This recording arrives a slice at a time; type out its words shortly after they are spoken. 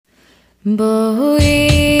Boi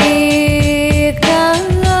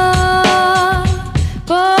kala,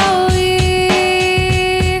 boi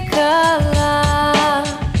kala,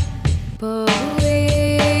 boi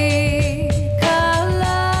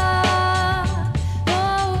kala,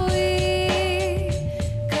 boi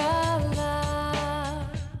kala.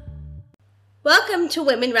 Welcome to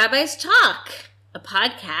Women Rabbis Talk, a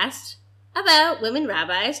podcast about women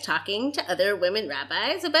rabbis talking to other women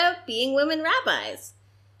rabbis about being women rabbis.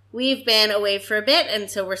 We've been away for a bit,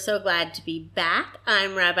 and so we're so glad to be back.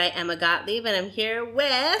 I'm Rabbi Emma Gottlieb, and I'm here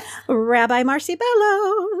with Rabbi Marcy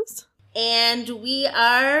Bellows. And we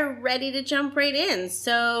are ready to jump right in.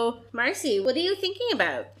 So, Marcy, what are you thinking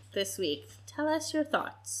about this week? Tell us your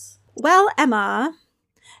thoughts. Well, Emma,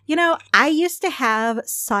 I used to have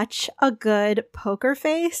such a good poker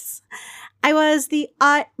face. I was the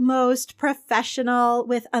utmost professional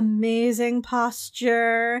with amazing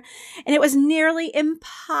posture, and it was nearly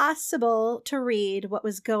impossible to read what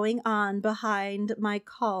was going on behind my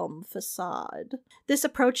calm facade. This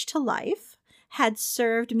approach to life had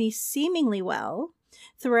served me seemingly well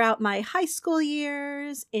throughout my high school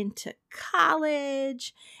years, into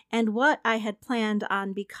college, and what I had planned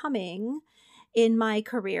on becoming in my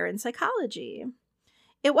career in psychology.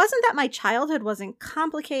 It wasn't that my childhood wasn't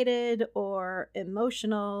complicated or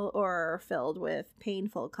emotional or filled with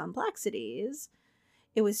painful complexities.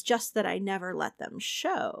 It was just that I never let them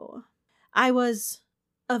show. I was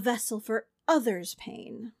a vessel for others'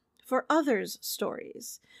 pain, for others'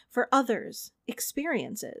 stories, for others'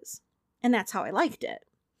 experiences. And that's how I liked it.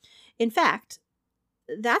 In fact,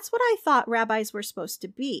 that's what I thought rabbis were supposed to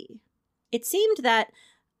be. It seemed that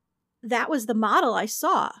was the model I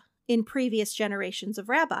saw in previous generations of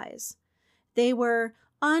rabbis. They were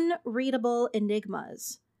unreadable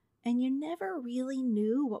enigmas, and you never really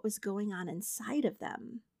knew what was going on inside of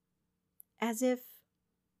them, as if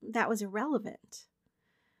that was irrelevant.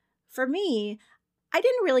 For me, I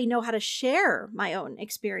didn't really know how to share my own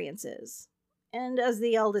experiences, and as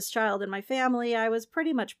the eldest child in my family, I was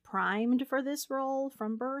pretty much primed for this role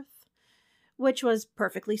from birth, which was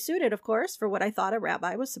perfectly suited, of course, for what I thought a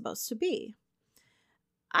rabbi was supposed to be.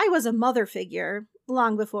 I was a mother figure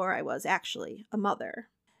long before I was actually a mother.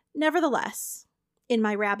 Nevertheless, in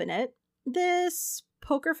my rabbinate, this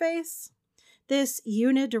poker face, this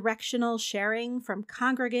unidirectional sharing from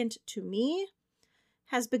congregant to me,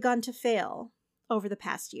 has begun to fail over the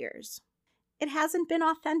past years. It hasn't been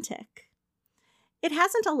authentic. It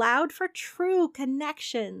hasn't allowed for true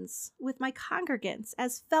connections with my congregants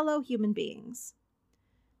as fellow human beings.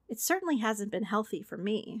 It certainly hasn't been healthy for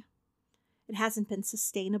me. It hasn't been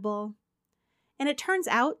sustainable. And it turns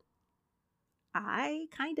out I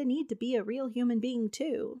kind of need to be a real human being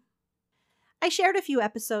too. I shared a few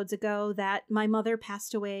episodes ago that my mother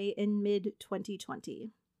passed away in mid-2020.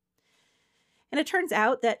 And it turns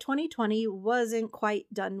out that 2020 wasn't quite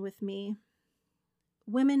done with me.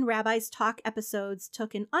 Women Rabbis Talk episodes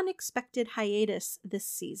took an unexpected hiatus this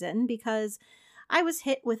season because I was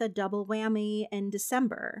hit with a double whammy in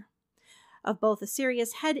December of both a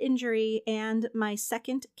serious head injury and my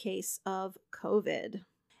second case of COVID.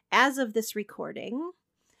 As of this recording,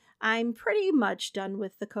 I'm pretty much done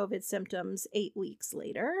with the COVID symptoms 8 weeks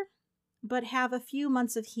later, but have a few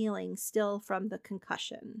months of healing still from the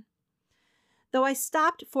concussion. Though I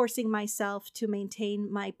stopped forcing myself to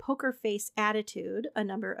maintain my poker face attitude a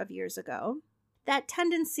number of years ago, that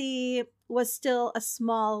tendency was still a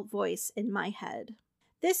small voice in my head.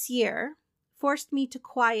 This year forced me to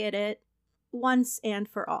quiet it once and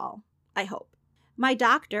for all, I hope. My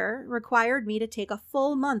doctor required me to take a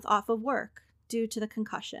full month off of work due to the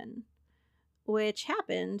concussion, which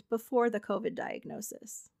happened before the COVID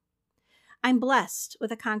diagnosis. I'm blessed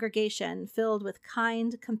with a congregation filled with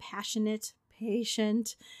kind, compassionate,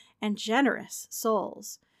 patient, and generous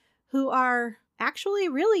souls who are actually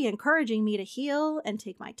really encouraging me to heal and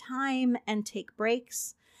take my time and take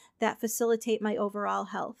breaks that facilitate my overall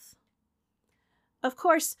health. Of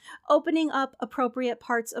course, opening up appropriate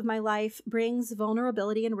parts of my life brings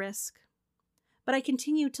vulnerability and risk, but I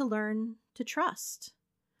continue to learn to trust,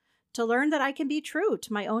 to learn that I can be true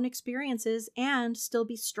to my own experiences and still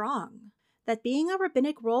be strong, that being a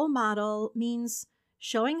rabbinic role model means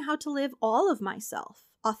showing how to live all of myself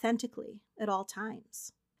authentically at all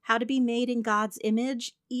times, how to be made in God's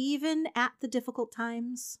image even at the difficult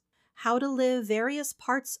times, how to live various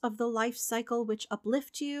parts of the life cycle which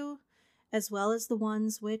uplift you, as well as the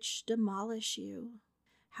ones which demolish you,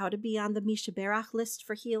 how to be on the Mishaberach list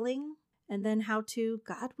for healing, and then how to,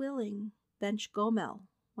 God willing, bench Gomel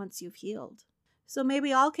once you've healed. So may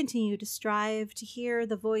we all continue to strive to hear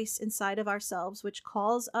the voice inside of ourselves which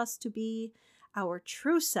calls us to be our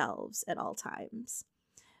true selves at all times,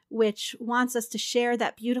 which wants us to share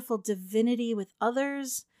that beautiful divinity with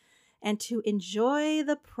others and to enjoy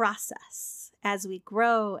the process as we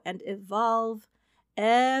grow and evolve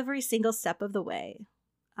every single step of the way.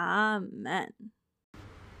 Amen.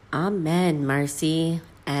 Amen, Marcy.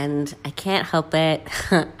 And I can't help it.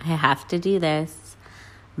 I have to do this.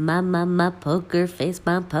 My poker face,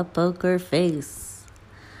 my poker face.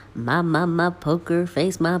 My poker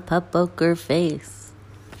face, my poker face.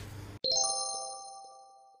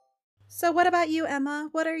 So what about you, Emma?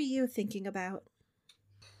 What are you thinking about?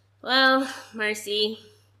 Well, Marcy,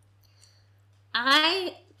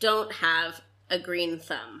 I don't have a green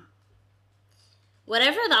thumb.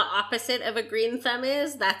 Whatever the opposite of a green thumb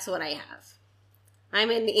is, that's what I have. I'm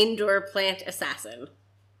an indoor plant assassin.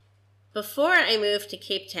 Before I moved to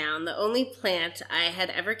Cape Town, the only plant I had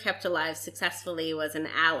ever kept alive successfully was an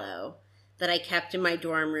aloe that I kept in my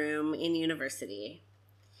dorm room in university.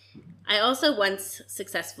 I also once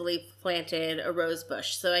successfully planted a rose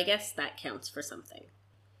bush, so I guess that counts for something.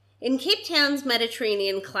 In Cape Town's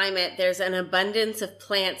Mediterranean climate, there's an abundance of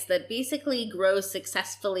plants that basically grow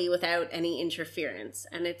successfully without any interference,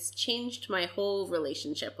 and it's changed my whole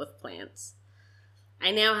relationship with plants. I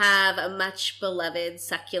now have a much beloved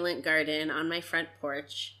succulent garden on my front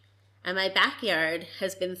porch, and my backyard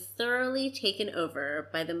has been thoroughly taken over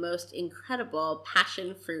by the most incredible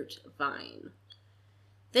passion fruit vine.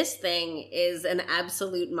 This thing is an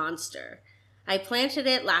absolute monster. I planted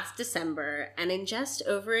it last December, and in just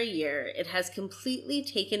over a year, it has completely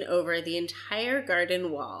taken over the entire garden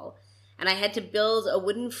wall, and I had to build a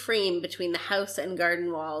wooden frame between the house and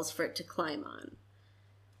garden walls for it to climb on.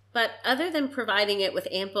 But other than providing it with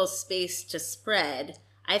ample space to spread,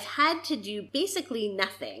 I've had to do basically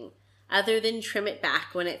nothing other than trim it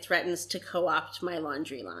back when it threatens to co-opt my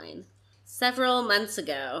laundry line. Several months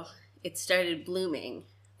ago, it started blooming,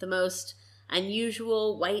 the most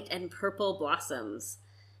unusual white and purple blossoms,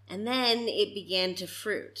 and then it began to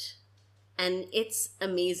fruit. And it's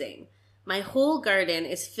amazing. My whole garden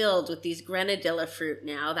is filled with these grenadilla fruit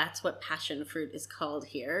now. That's what passion fruit is called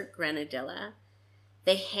here, grenadilla.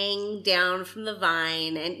 They hang down from the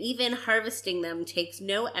vine, and even harvesting them takes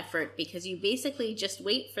no effort because you basically just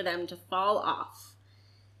wait for them to fall off.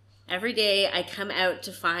 Every day I come out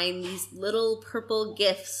to find these little purple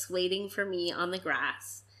gifts waiting for me on the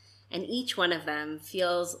grass, and each one of them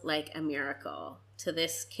feels like a miracle to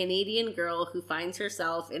this Canadian girl who finds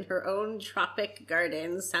herself in her own tropic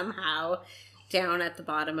garden somehow down at the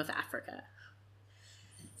bottom of Africa.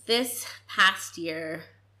 This past year,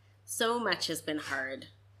 so much has been hard.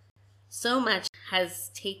 So much has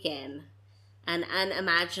taken an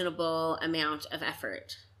unimaginable amount of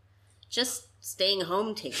effort. Just staying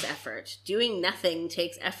home takes effort. Doing nothing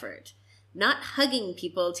takes effort. Not hugging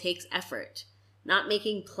people takes effort. Not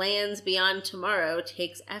making plans beyond tomorrow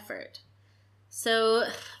takes effort. So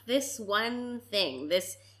this one thing,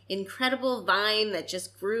 this incredible vine that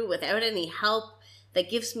just grew without any help, that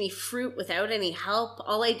gives me fruit without any help,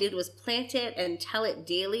 all I did was plant it and tell it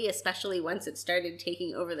daily, especially once it started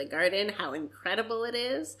taking over the garden, how incredible it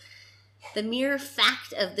is. The mere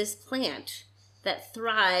fact of this plant that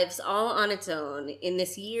thrives all on its own in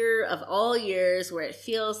this year of all years where it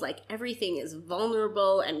feels like everything is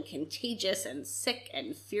vulnerable and contagious and sick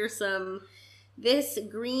and fearsome. This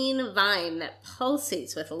green vine that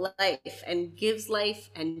pulsates with life and gives life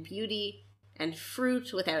and beauty and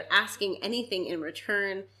fruit without asking anything in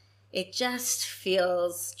return, it just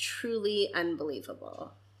feels truly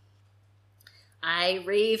unbelievable. I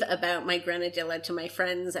rave about my grenadilla to my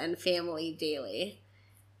friends and family daily.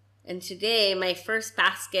 And today, my first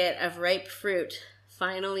basket of ripe fruit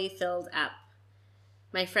finally filled up.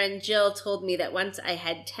 My friend Jill told me that once I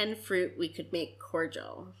had 10 fruit, we could make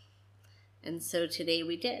cordial. And so today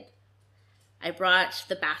we did. I brought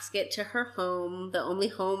the basket to her home, the only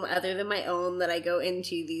home other than my own that I go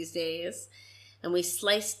into these days. And we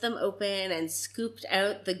sliced them open and scooped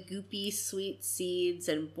out the goopy sweet seeds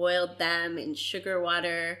and boiled them in sugar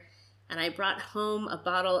water. And I brought home a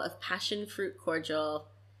bottle of passion fruit cordial,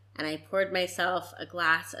 and I poured myself a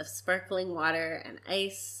glass of sparkling water and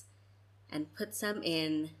ice and put some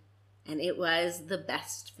in, and it was the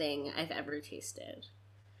best thing I've ever tasted.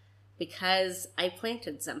 Because I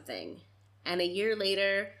planted something. And a year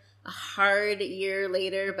later, a hard year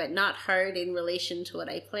later, but not hard in relation to what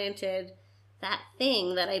I planted, that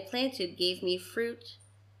thing that I planted gave me fruit.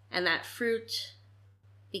 And that fruit,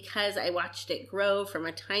 because I watched it grow from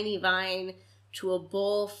a tiny vine to a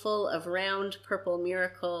bowl full of round purple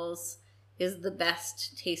miracles, is the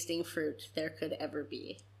best tasting fruit there could ever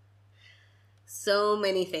be. So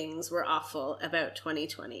many things were awful about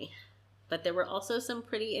 2020. but there were also some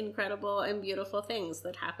pretty incredible and beautiful things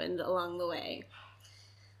that happened along the way.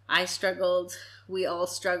 I struggled, we all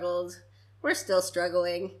struggled, we're still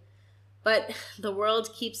struggling, but the world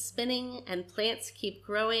keeps spinning and plants keep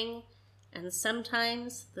growing, and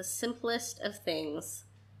sometimes the simplest of things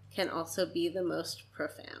can also be the most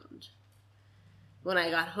profound. When I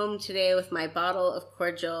got home today with my bottle of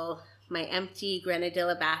cordial, my empty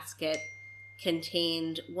grenadilla basket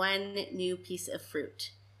contained one new piece of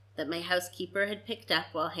fruit that my housekeeper had picked up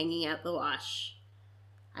while hanging out the wash.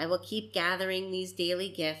 I will keep gathering these daily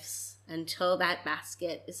gifts until that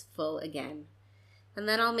basket is full again. And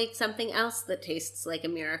then I'll make something else that tastes like a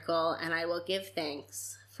miracle, and I will give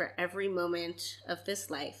thanks for every moment of this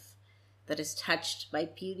life that is touched by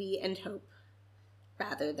beauty and hope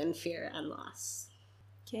rather than fear and loss.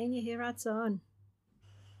 Can you hear that song?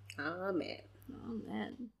 Amen.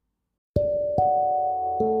 Amen.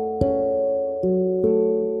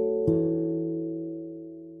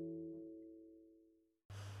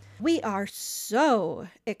 We are so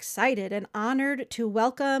excited and honored to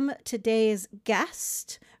welcome today's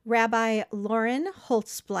guest, Rabbi Lauren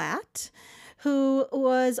Holtzblatt, who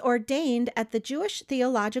was ordained at the Jewish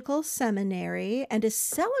Theological Seminary and is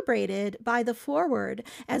celebrated by the Forward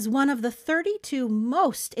as one of the 32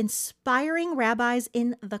 most inspiring rabbis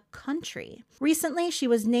in the country. Recently, she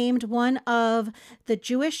was named one of the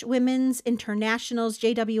Jewish Women's International's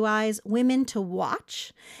JWI's Women to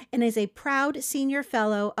Watch and is a proud senior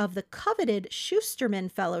fellow of the coveted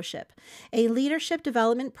Schusterman Fellowship, a leadership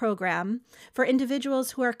development program for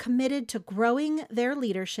individuals who are committed to growing their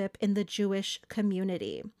leadership in the Jewish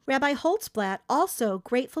community. Rabbi Holtzblatt also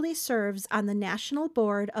gratefully serves on the National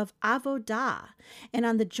Board of Avodah and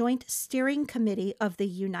on the Joint Steering Committee of the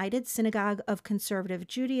United Synagogue of Conservative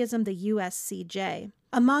Judaism, the USCJ.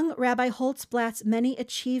 Among Rabbi Holtzblatt's many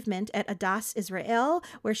achievements at Adas Israel,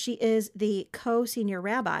 where she is the co-senior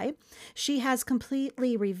rabbi, she has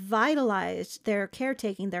completely revitalized their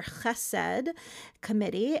caretaking, their chesed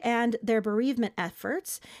committee, and their bereavement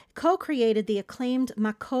efforts, co-created the acclaimed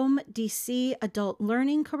Makom DC adult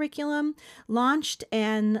learning curriculum, launched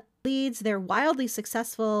and leads their wildly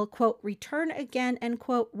successful, quote, return again, end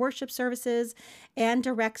quote, worship services, and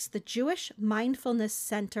directs the Jewish Mindfulness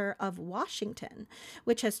Center of Washington,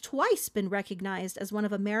 which has twice been recognized as one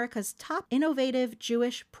of America's top innovative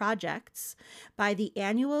Jewish projects by the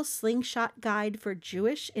annual Slingshot Guide for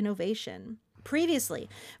Jewish Innovation. Previously,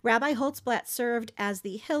 Rabbi Holtzblatt served as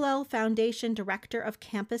the Hillel Foundation Director of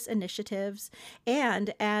Campus Initiatives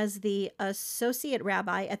and as the Associate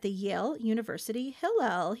Rabbi at the Yale University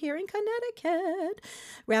Hillel here in Connecticut.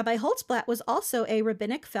 Rabbi Holtzblatt was also a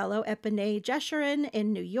Rabbinic Fellow at B'nai Jeshurun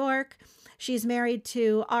in New York. She's married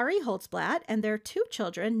to Ari Holtzblatt, and their two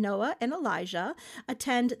children, Noah and Elijah,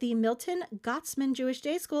 attend the Milton Gottsman Jewish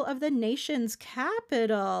Day School of the nation's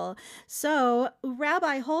capital. So,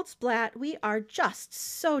 Rabbi Holtzblatt, we are just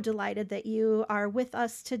so delighted that you are with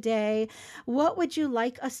us today. What would you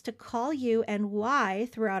like us to call you and why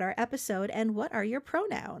throughout our episode, and what are your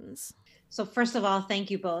pronouns? So first of all, thank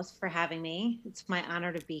you both for having me. It's my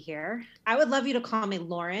honor to be here. I would love you to call me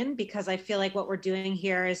Lauren because I feel like what we're doing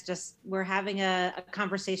here is just, we're having a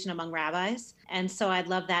conversation among rabbis. And so I'd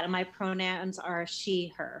love that. And my pronouns are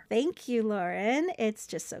she, her. Thank you, Lauren. It's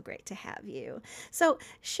just so great to have you. So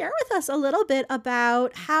share with us a little bit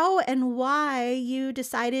about how and why you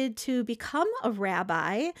decided to become a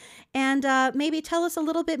rabbi, and maybe tell us a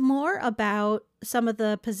little bit more about some of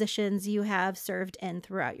the positions you have served in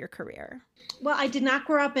throughout your career. Well, I did not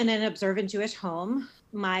grow up in an observant Jewish home.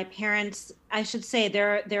 My parents, I should say,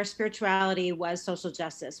 their spirituality was social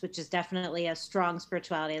justice, which is definitely a strong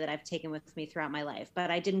spirituality that I've taken with me throughout my life. But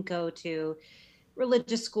I didn't go to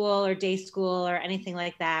religious school or day school or anything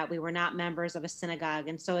like that. We were not members of a synagogue.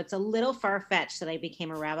 And so it's a little far-fetched that I became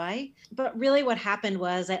a rabbi. But really what happened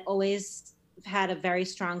was I always had a very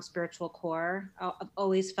strong spiritual core. I've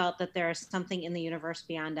always felt that there is something in the universe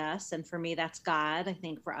beyond us. And for me, that's God. I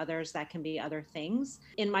think for others, that can be other things.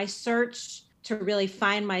 In my search to really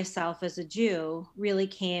find myself as a Jew really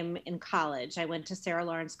came in college. I went to Sarah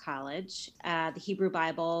Lawrence College. The Hebrew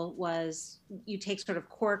Bible you take sort of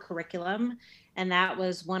core curriculum, and that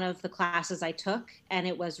was one of the classes I took. And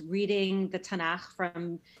it was reading the Tanakh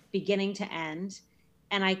from beginning to end.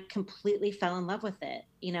 And I completely fell in love with it.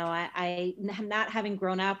 You know, I not having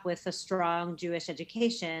grown up with a strong Jewish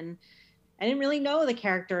education, I didn't really know the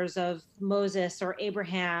characters of Moses or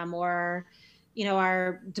Abraham or, you know,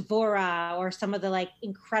 our Devorah or some of the like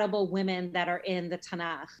incredible women that are in the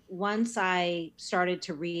Tanakh. Once I started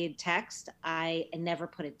to read text, I never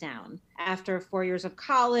put it down. After 4 years of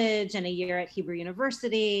college and a year at Hebrew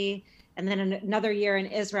University, and then another year in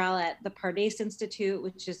Israel at the Pardes Institute,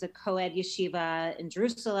 which is a co-ed yeshiva in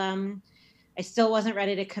Jerusalem. I still wasn't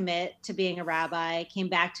ready to commit to being a rabbi. Came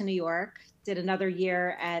back to New York, did another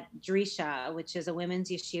year at Drisha, which is a women's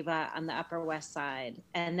yeshiva on the Upper West Side.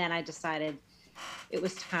 And then I decided it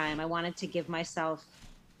was time. I wanted to give myself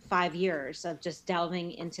 5 years of just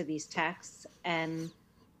delving into these texts and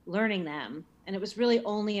learning them. And it was really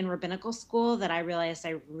only in rabbinical school that I realized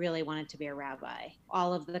I really wanted to be a rabbi.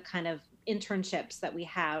 All of the kind of internships that we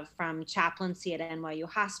have, from chaplaincy at NYU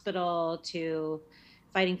Hospital to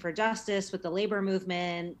fighting for justice with the labor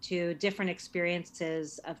movement to different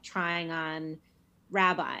experiences of trying on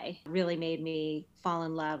rabbi, really made me fall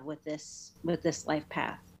in love with this life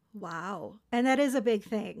path. Wow. And that is a big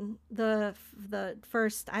thing. The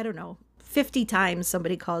first, I don't know, 50 times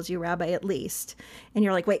somebody calls you rabbi at least. And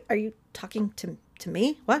you're like, wait, are you talking to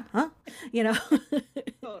me? What? Huh? You know,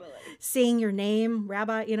 Totally. Seeing your name,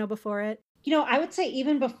 rabbi, before it. I would say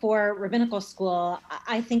even before rabbinical school,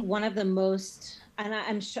 I think one of the most, and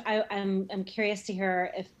I'm curious to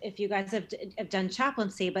hear if you guys have done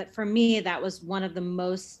chaplaincy, but for me, that was one of the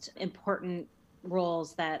most important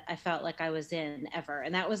roles that I felt like I was in ever.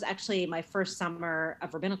 And that was actually my first summer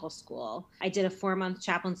of rabbinical school. I did a 4-month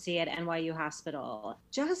chaplaincy at NYU Hospital.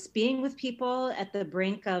 Just being with people at the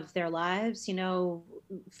brink of their lives,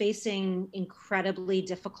 facing incredibly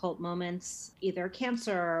difficult moments, either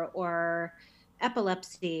cancer or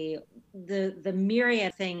epilepsy, the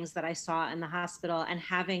myriad things that I saw in the hospital, and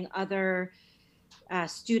having other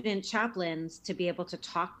student chaplains to be able to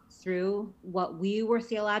talk through what we were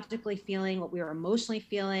theologically feeling, what we were emotionally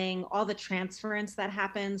feeling, all the transference that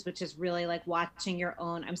happens, which is really like watching your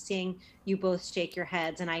own. I'm seeing you both shake your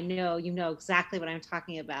heads, and I know you know exactly what I'm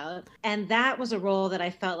talking about. And that was a role that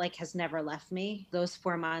I felt like has never left me. Those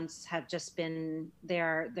 4 months have just been,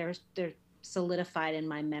 they're solidified in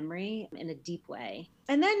my memory in a deep way.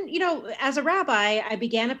 And then, as a rabbi, I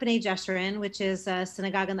began at B'nai Jeshurun, which is a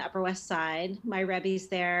synagogue on the Upper West Side. My Rebbe's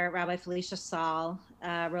there, Rabbi Felicia Saul,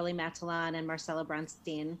 Roli Matalan, and Marcella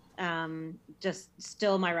Bronstein, just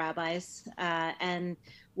still my rabbis. And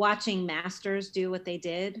watching masters do what they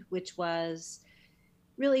did, which was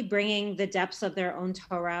really bringing the depths of their own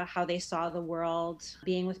Torah, how they saw the world,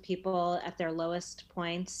 being with people at their lowest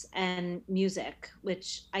points, and music,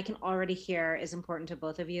 which I can already hear is important to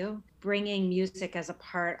both of you, bringing music as a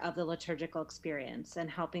part of the liturgical experience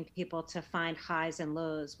and helping people to find highs and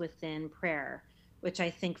lows within prayer, which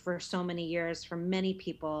I think for so many years, for many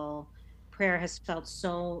people, prayer has felt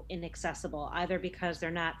so inaccessible, either because they're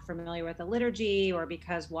not familiar with the liturgy, or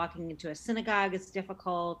because walking into a synagogue is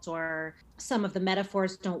difficult, or some of the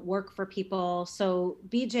metaphors don't work for people. So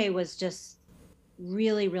BJ was just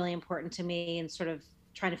really, really important to me in sort of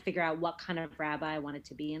trying to figure out what kind of rabbi I wanted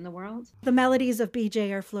to be in the world. The melodies of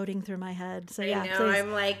BJ are floating through my head. So yeah, I know, please.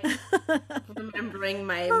 I'm like remembering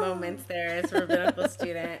my moments there as a rabbinical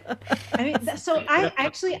student. I mean, so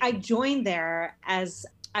I joined there as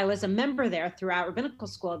I was a member there throughout rabbinical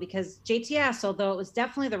school, because JTS, although it was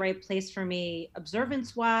definitely the right place for me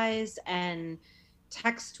observance-wise and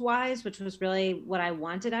text-wise, which was really what I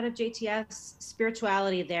wanted out of JTS,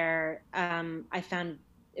 spirituality there, I found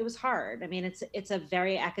it was hard. I mean, it's a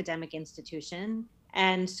very academic institution.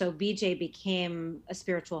 And so BJ became a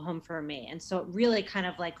spiritual home for me. And so it really kind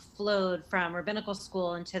of like flowed from rabbinical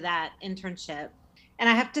school into that internship. And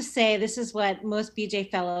I have to say, this is what most BJ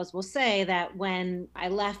fellows will say, that when I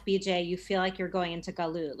left BJ, you feel like you're going into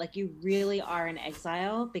Galut, like you really are in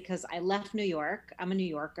exile, because I left New York. I'm a New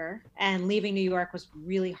Yorker, and leaving New York was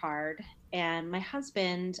really hard. And my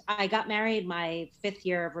husband, I got married my 5th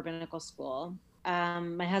year of rabbinical school.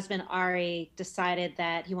 My husband, Ari, decided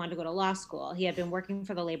that he wanted to go to law school. He had been working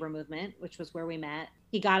for the labor movement, which was where we met.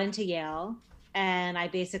 He got into Yale, and I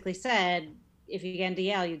basically said, if you get into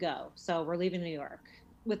Yale, you go. So we're leaving New York.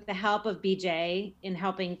 With the help of BJ in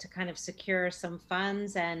helping to kind of secure some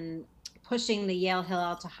funds and pushing the Yale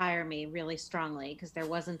Hillel to hire me really strongly, because there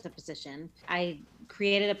wasn't a position, I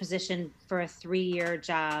created a position for a 3-year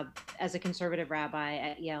job as a conservative rabbi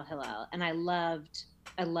at Yale Hillel. And I loved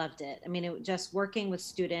it. I mean, it just working with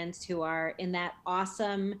students who are in that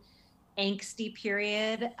awesome angsty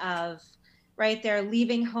period of, right, they're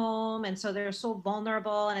leaving home, and so they're so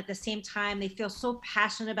vulnerable, and at the same time they feel so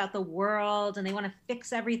passionate about the world and they want to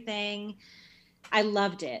fix everything. I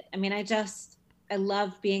loved it. I mean, I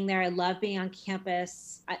love being there. I love being on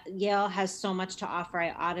campus. Yale has so much to offer.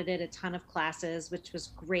 I audited a ton of classes, which was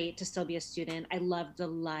great to still be a student. I loved the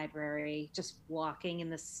library, just walking in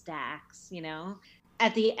the stacks,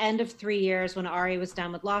 at the end of 3 years, when Ari was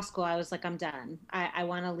done with law school, I was like, I'm done. I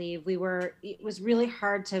want to leave. It was really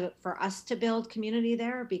hard for us to build community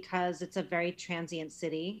there because it's a very transient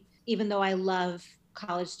city. Even though I love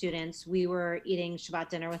college students, we were eating Shabbat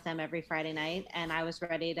dinner with them every Friday night, and I was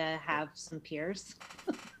ready to have some peers.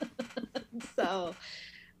 So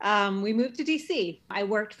we moved to DC. I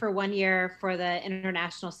worked for 1 year for the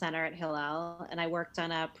International Center at Hillel, and I worked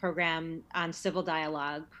on a program on civil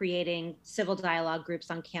dialogue, creating civil dialogue groups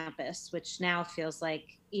on campus, which now feels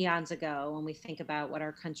like eons ago when we think about what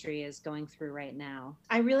our country is going through right now.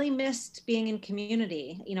 I really missed being in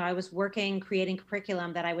community. I was working, creating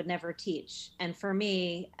curriculum that I would never teach. And for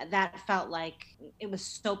me, that felt like it was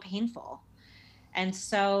so painful. And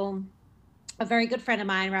so a very good friend of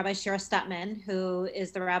mine, Rabbi Shira Stutman, who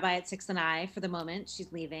is the rabbi at Sixth and I for the moment.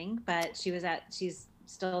 She's leaving, but she's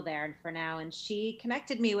still there for now. And she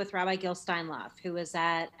connected me with Rabbi Gil Steinlauf, who was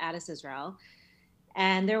at Addis Israel.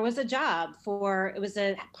 And there was it was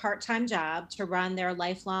a part-time job to run their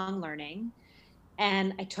lifelong learning.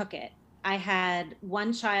 And I took it. I had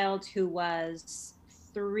one child who was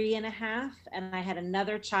 3.5, and I had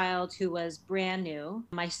another child who was brand new.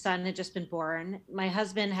 My son had just been born. My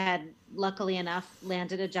husband had, luckily enough,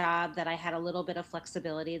 landed a job that I had a little bit of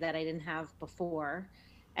flexibility that I didn't have before.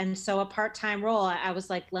 And so a part-time role, I was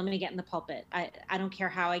like, let me get in the pulpit. I don't care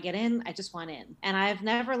how I get in, I just want in. And I've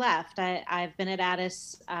never left. I've been at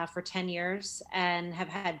Addis for 10 years and have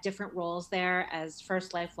had different roles there as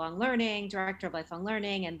first lifelong learning, director of lifelong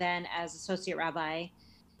learning, and then as associate rabbi.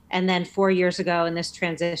 And then 4 years ago in this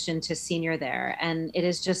transition to senior there. And it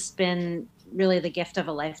has just been really the gift of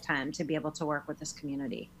a lifetime to be able to work with this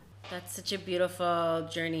community. That's such a beautiful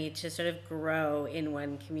journey to sort of grow in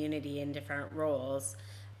one community in different roles.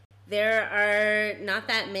 There are not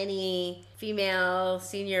that many female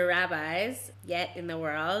senior rabbis yet in the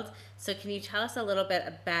world. So can you tell us a little bit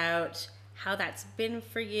about how that's been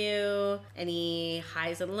for you? Any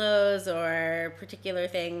highs and lows or particular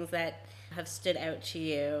things that have stood out to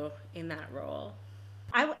you in that role?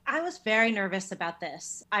 I was very nervous about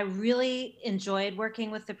this. I really enjoyed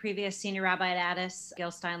working with the previous senior rabbi at Addis,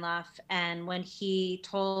 Gil Steinlauf. And when he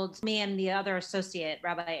told me and the other associate,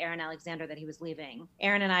 Rabbi Aaron Alexander, that he was leaving,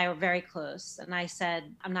 Aaron and I were very close. And I said,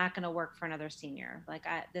 I'm not going to work for another senior.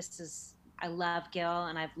 I love Gil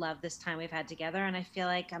and I've loved this time we've had together. And I feel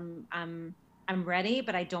like I'm ready,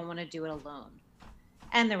 but I don't want to do it alone.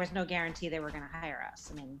 And there was no guarantee they were going to hire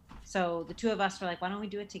us. So the two of us were like, why don't we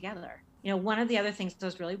do it together? One of the other things I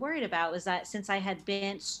was really worried about was that since I had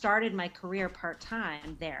started my career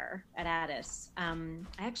part-time there at Addis, I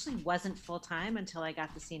actually wasn't full-time until I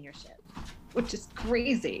got the seniorship, which is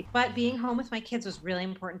crazy. But being home with my kids was really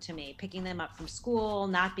important to me, picking them up from school,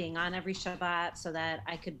 not being on every Shabbat so that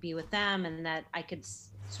I could be with them and that I could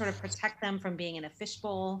sort of protect them from being in a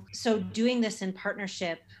fishbowl. So doing this in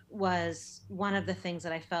partnership was one of the things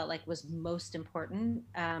that I felt like was most important,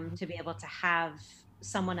 to be able to have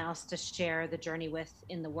someone else to share the journey with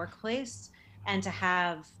in the workplace and to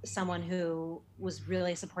have someone who was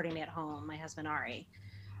really supporting me at home, my husband, Ari.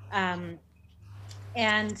 And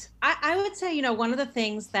I would say, one of the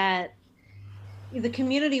things that the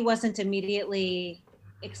community wasn't immediately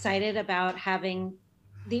excited about having,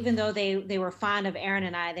 even though they were fond of Aaron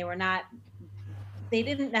and I, they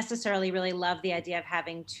didn't necessarily really love the idea of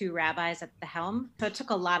having two rabbis at the helm. So it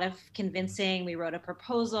took a lot of convincing. We wrote a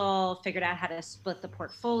proposal, figured out how to split the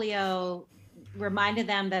portfolio, reminded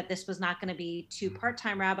them that this was not going to be two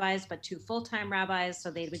part-time rabbis, but two full-time rabbis, so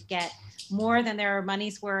they would get more than their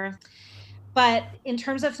money's worth. But in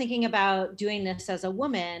terms of thinking about doing this as a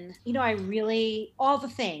woman, all the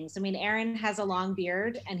things. Aaron has a long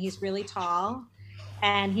beard and he's really tall.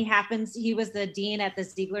 And he was the dean at the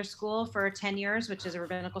Ziegler School for 10 years, which is a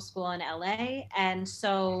rabbinical school in LA. And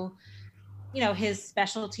so, his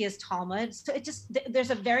specialty is Talmud. So there's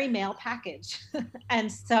a very male package.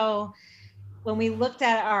 And so when we looked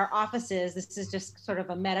at our offices, this is just sort of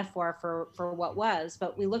a metaphor for what was,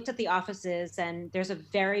 but we looked at the offices and there's a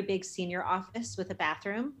very big senior office with a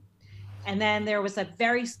bathroom. And then there was a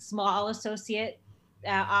very small associate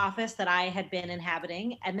office that I had been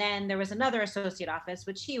inhabiting. And then there was another associate office,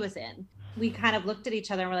 which he was in. We kind of looked at each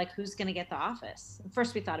other and we're like, who's going to get the office?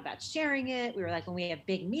 First, we thought about sharing it. We were like, when we have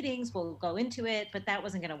big meetings, we'll go into it. But that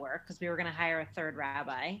wasn't going to work because we were going to hire a third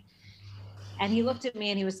rabbi. And he looked at me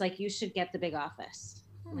and he was like, you should get the big office.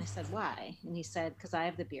 And I said, why? And he said, because I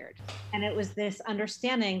have the beard. And it was this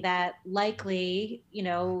understanding that likely,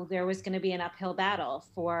 there was going to be an uphill battle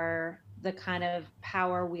for the kind of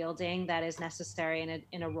power wielding that is necessary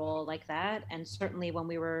in a role like that. And certainly when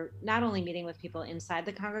we were not only meeting with people inside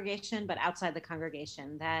the congregation, but outside the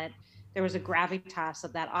congregation, that there was a gravitas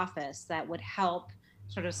of that office that would help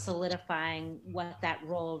sort of solidifying what that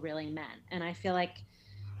role really meant. And I feel like,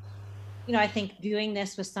 I think doing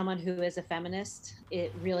this with someone who is a feminist,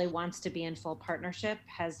 it really wants to be in full partnership,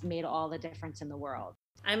 has made all the difference in the world.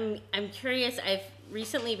 I'm curious. I've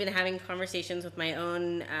recently been having conversations with my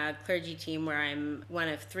own clergy team where I'm one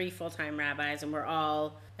of 3 full-time rabbis, and we're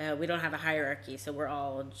all, we don't have a hierarchy, so we're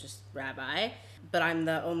all just rabbi, but I'm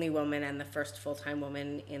the only woman and the first full-time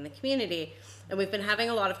woman in the community. And we've been having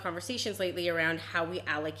a lot of conversations lately around how we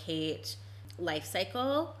allocate life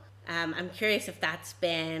cycle. I'm curious if that's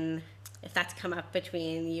come up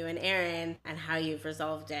between you and Erin and how you've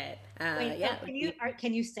resolved it. Wait, yeah.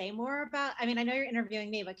 Can you say more about, I mean, I know you're interviewing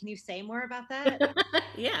me, but can you say more about that?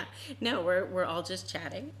 Yeah. No, we're all just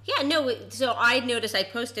chatting. Yeah, no, so I noticed, I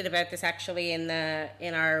posted about this actually in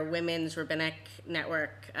our Women's Rabbinic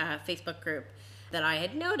Network Facebook group, that I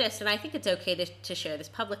had noticed, and I think it's okay to share this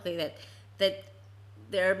publicly, that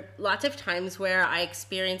there are lots of times where I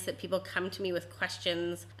experience that people come to me with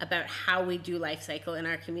questions about how we do life cycle in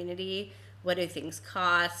our community. What do things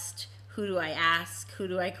cost? Who do I ask? Who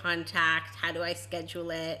do I contact? How do I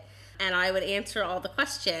schedule it? And I would answer all the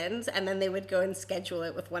questions, and then they would go and schedule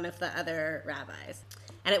it with one of the other rabbis.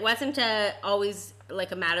 And it wasn't always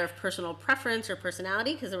like a matter of personal preference or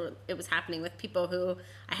personality, because it was happening with people who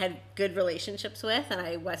I had good relationships with, and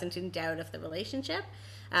I wasn't in doubt of the relationship.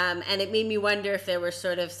 And it made me wonder if there were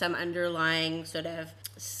sort of some underlying sort of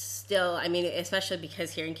still, I mean, especially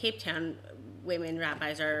because here in Cape Town, women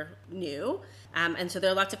rabbis are new. And so there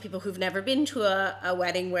are lots of people who've never been to a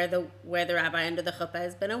wedding where the rabbi under the chuppah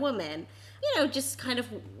has been a woman. Just kind of,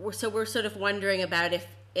 so we're sort of wondering about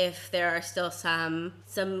if there are still some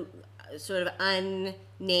sort of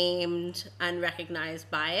unnamed, unrecognized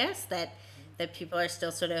bias that people are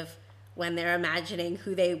still sort of, when they're imagining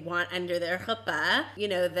who they want under their chuppah,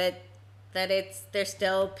 they're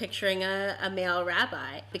still picturing a male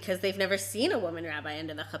rabbi because they've never seen a woman rabbi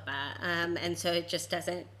under the chuppah. And so it just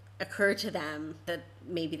doesn't occur to them that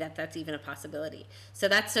maybe that's even a possibility. So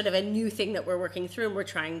that's sort of a new thing that we're working through, and we're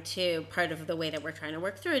trying to, part of the way that we're trying to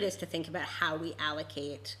work through it is to think about how we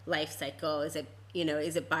allocate life cycle. Is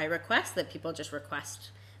it by request, that people just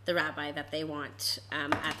request the rabbi that they want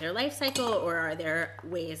at their life cycle, or are there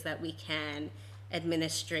ways that we can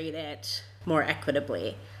administrate it more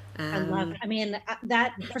equitably?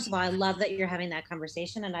 First of all, I love that you're having that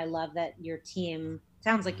conversation, and I love that your team,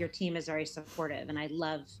 sounds like your team is very supportive, and I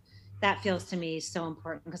love, that feels to me so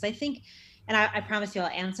important, because I think, and I promise you I'll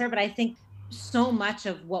answer, but I think so much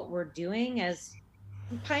of what we're doing as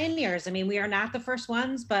pioneers, I mean, we are not the first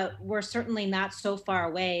ones, but we're certainly not so far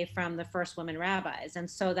away from the first women rabbis. And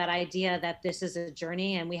so that idea that this is a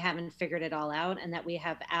journey and we haven't figured it all out, and that we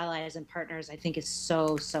have allies and partners, I think is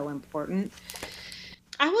so, so important.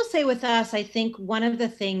 I will say with us, I think one of the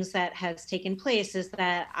things that has taken place is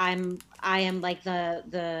that I am like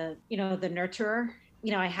the nurturer.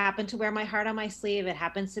 I happen to wear my heart on my sleeve. It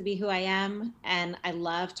happens to be who I am. And I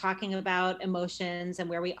love talking about emotions and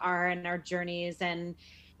where we are in our journeys. And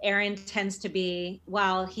Aaron tends to be,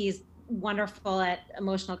 while he's wonderful at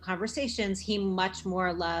emotional conversations, he much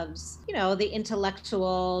more loves, the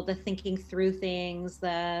intellectual, the thinking through things,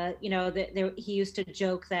 he used to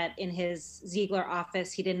joke that in his Ziegler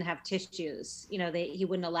office, he didn't have tissues, he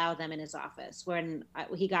wouldn't allow them in his office. When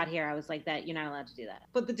he got here, I was like, that you're not allowed to do that.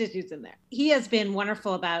 Put the tissues in there. He has been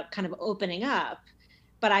wonderful about kind of opening up.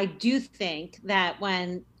 But I do think that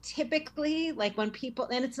when typically, like when people,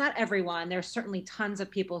 and it's not everyone, there's certainly tons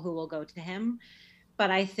of people who will go to him. But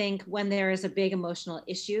I think when there is a big emotional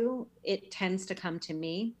issue, it tends to come to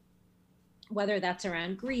me, whether that's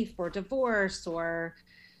around grief or divorce or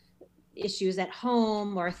issues at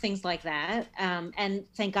home or things like that. And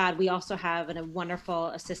thank God we also have a wonderful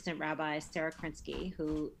assistant rabbi, Sarah Krinsky,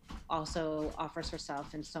 who also offers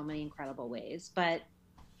herself in so many incredible ways. But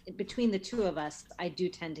between the two of us, I do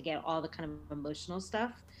tend to get all the kind of emotional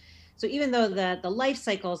stuff. So even though the life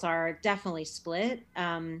cycles are definitely split,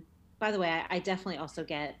 by the way, I definitely also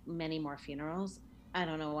get many more funerals. I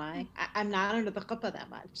don't know why. I'm not under the chuppah that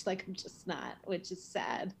much. Like, I'm just not, which is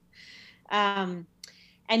sad. And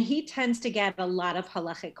he tends to get a lot of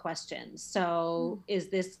halachic questions. So is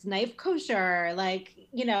this knife kosher? Like,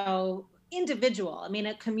 individual. I mean,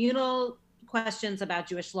 a communal questions about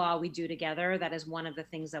Jewish law we do together. That is one of the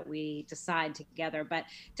things that we decide together, but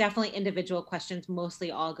definitely individual questions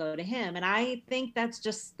mostly all go to him. And I think that's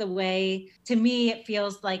just the way, to me, it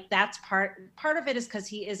feels like that's part of it is because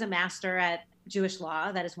he is a master at Jewish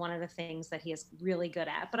law. That is one of the things that he is really good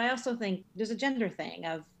at. But I also think there's a gender thing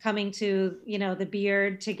of coming to, the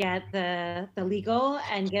beard to get the legal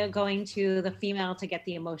and going to the female to get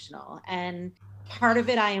the emotional. And part of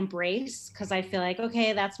it I embrace because I feel like,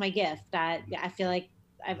 okay, that's my gift. I feel like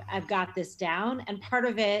I've got this down. And part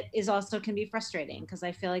of it is also can be frustrating because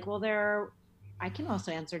I feel like, well, I can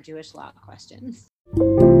also answer Jewish law questions.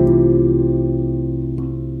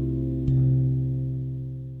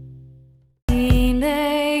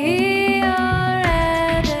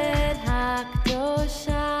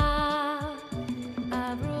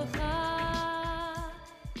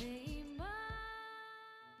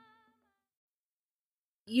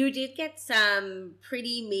 You did get some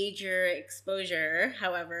pretty major exposure.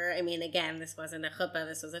 However, I mean, again, this wasn't a chuppah,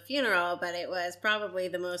 this was a funeral, but it was probably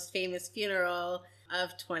the most famous funeral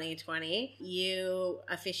of 2020. You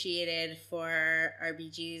officiated for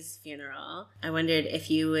RBG's funeral. I wondered if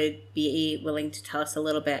you would be willing to tell us a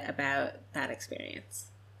little bit about that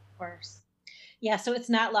experience. Of course. Yeah, so it's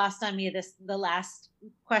not lost on me the last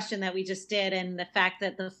question that we just did, and the fact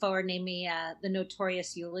that the forward named me the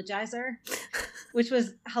notorious eulogizer, which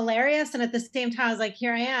was hilarious. And at the same time, I was like,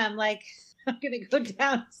 here I am, like, I'm going to go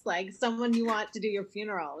down as like someone you want to do your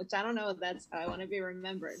funeral, which I don't know if that's how I want to be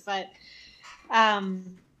remembered. But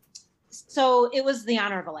so it was the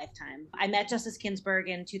honor of a lifetime. I met Justice Ginsburg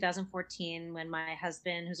in 2014 when my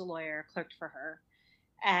husband, who's a lawyer, clerked for her.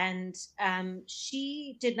 And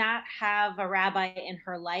she did not have a rabbi in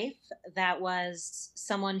her life that was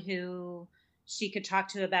someone who she could talk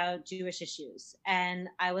to about Jewish issues. And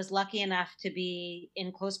I was lucky enough to be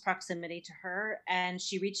in close proximity to her. And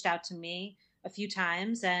she reached out to me a few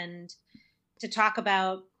times and to talk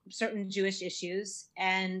about certain Jewish issues.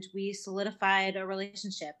 And we solidified a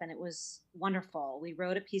relationship, and it was wonderful. We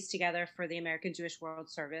wrote a piece together for the American Jewish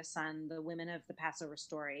World Service on the women of the Passover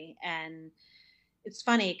story. And it's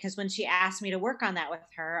funny because when she asked me to work on that with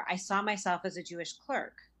her, I saw myself as a Jewish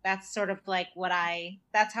clerk. That's sort of like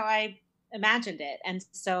that's how I imagined it. And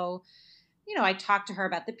so, I talked to her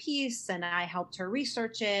about the piece, and I helped her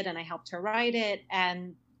research it, and I helped her write it.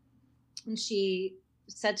 And she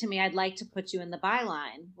said to me, I'd like to put you in the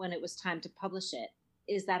byline when it was time to publish it.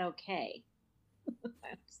 Is that okay?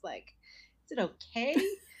 I was like, is it okay?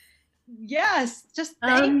 Yes, just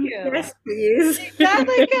thank you. Yes, please.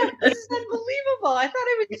 Exactly. This is unbelievable. I thought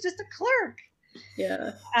I was just a clerk.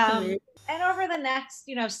 Yeah. And over the next,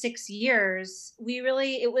 6 years,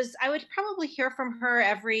 I would probably hear from her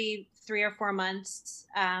every 3 or 4 months.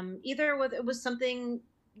 Either it was something,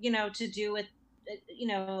 to do with,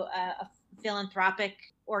 a philanthropic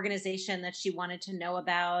organization that she wanted to know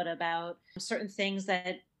about certain things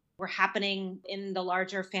that were happening in the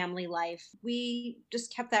larger family life. We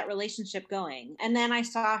just kept that relationship going. And then I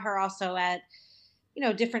saw her also at,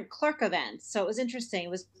 different clerk events. So it was interesting. It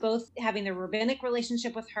was both having the rabbinic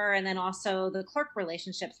relationship with her and then also the clerk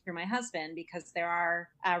relationship through my husband, because there are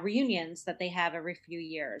reunions that they have every few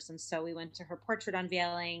years. And so we went to her portrait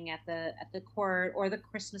unveiling at the court, or the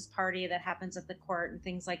Christmas party that happens at the court and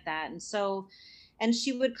things like that. And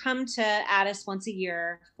she would come to Addis once a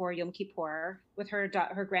year for Yom Kippur with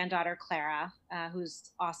her granddaughter, Clara,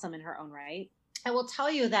 who's awesome in her own right. I will tell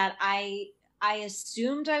you that I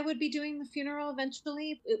assumed I would be doing the funeral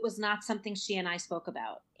eventually. It was not something she and I spoke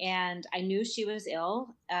about. And I knew she was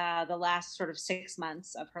ill the last sort of 6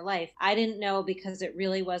 months of her life. I didn't know, because it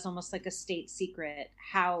really was almost like a state secret,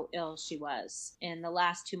 how ill she was. In the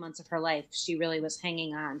last 2 months of her life, she really was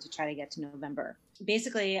hanging on to try to get to November.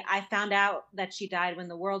 Basically, I found out that she died when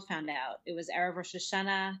the world found out. It was Erev Rosh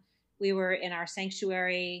Hashanah. We were in our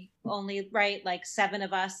sanctuary, only, right, like 7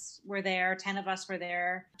 of us were there, 10 of us were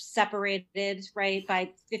there, separated, right, by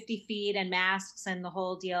 50 feet and masks and the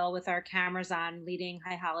whole deal, with our cameras on, leading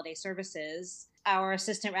high holiday services. Our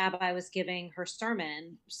assistant rabbi was giving her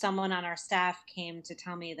sermon. Someone on our staff came to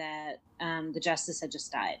tell me that the justice had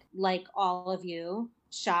just died. Like all of you,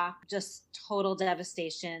 shock, just total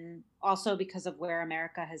devastation, also because of where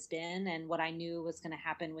America has been and what I knew was going to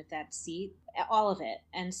happen with that seat, all of it.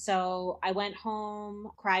 And so I went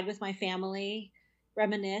home, cried with my family,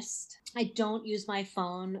 reminisced. I don't use my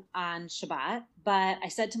phone on Shabbat, but I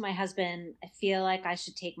said to my husband, I feel like I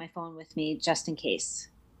should take my phone with me just in case.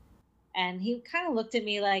 And he kind of looked at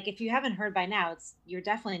me like, if you haven't heard by now, you're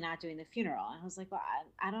definitely not doing the funeral. And I was like, well,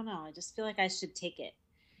 I don't know. I just feel like I should take it.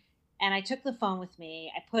 And I took the phone with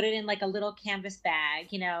me. I put it in like a little canvas bag,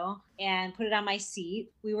 and put it on my seat.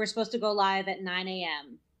 We were supposed to go live at 9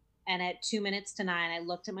 a.m. And at 2 minutes to 9, I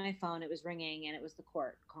looked at my phone. It was ringing, and it was the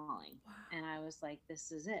court calling. Wow. And I was like,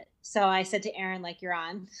 this is it. So I said to Aaron, like, you're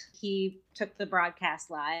on. He took the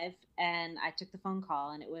broadcast live, and I took the phone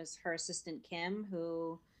call, and it was her assistant, Kim,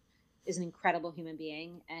 who is an incredible human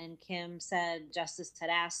being. And Kim said, Justice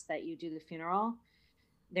had asked that you do the funeral.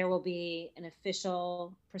 There will be an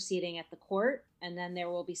official proceeding at the court, and then there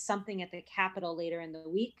will be something at the Capitol later in the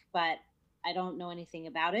week, but I don't know anything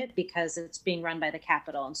about it because it's being run by the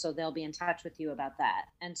Capitol. And so they'll be in touch with you about that.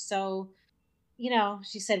 And so,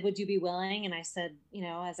 she said, would you be willing? And I said,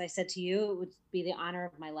 as I said to you, it would be the honor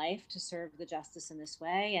of my life to serve the justice in this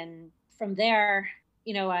way. And from there,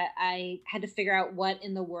 I had to figure out what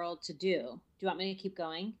in the world to do. Do you want me to keep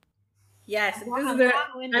going? Yes, this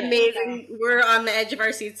is amazing. So. We're on the edge of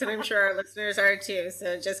our seats, and I'm sure our listeners are too.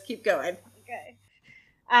 So just keep going. Okay.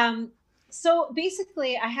 So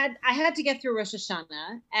basically, I had to get through Rosh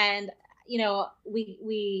Hashanah, and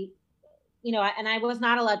we and I was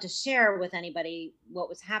not allowed to share with anybody what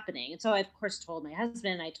was happening. And so I, of course, told my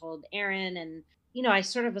husband, I told Aaron, and I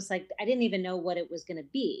sort of was like, I didn't even know what it was going to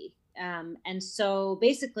be. And so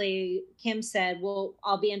basically, Kim said, well,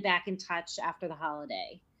 I'll be back in touch after the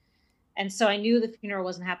holiday. And so I knew the funeral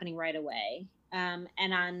wasn't happening right away. And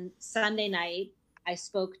on Sunday night, I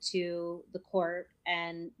spoke to the court,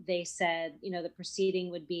 and they said, the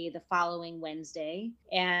proceeding would be the following Wednesday.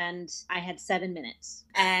 And I had 7 minutes.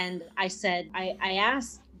 And I said, I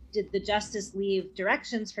asked, did the justice leave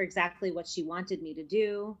directions for exactly what she wanted me to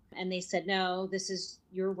do? And they said, no, this is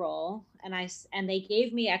your role. And they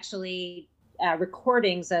gave me actually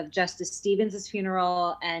recordings of Justice Stevens'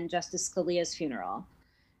 funeral and Justice Scalia's funeral.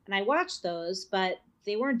 And I watched those, but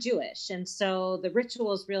they weren't Jewish. And so the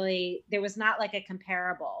rituals really, there was not like a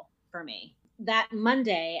comparable for me. That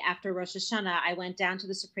Monday after Rosh Hashanah, I went down to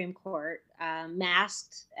the Supreme Court,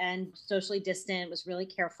 masked and socially distant, was really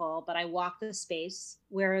careful, but I walked the space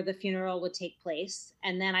where the funeral would take place.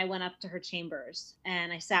 And then I went up to her chambers,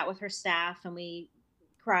 and I sat with her staff, and we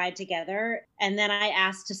cried together. And then I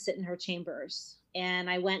asked to sit in her chambers. And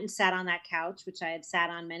I went and sat on that couch, which I had sat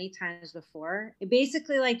on many times before. It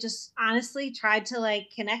basically just honestly tried to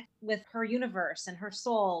connect with her universe and her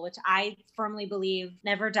soul, which I firmly believe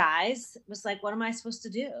never dies. It was like, what am I supposed to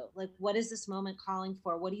do? What is this moment calling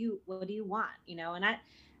for? What do you want? And I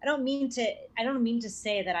don't mean to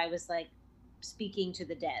say that I was speaking to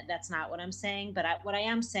the dead. That's not what I'm saying. But what I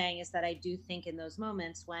am saying is that I do think in those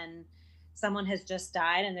moments when someone has just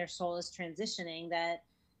died and their soul is transitioning, that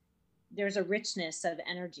there's a richness of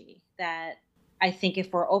energy that I think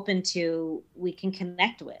if we're open to, we can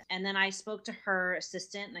connect with. And then I spoke to her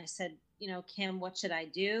assistant, and I said, Kim, what should I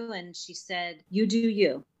do? And she said, you do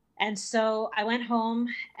you. And so I went home,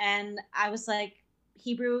 and I was like,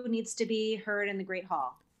 Hebrew needs to be heard in the Great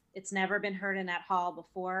Hall. It's never been heard in that hall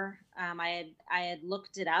before. I had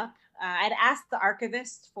looked it up. I'd asked the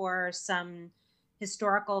archivist for some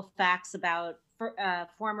historical facts about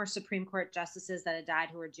former Supreme Court justices that had died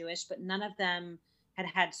who were Jewish, but none of them had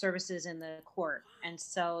had services in the court. And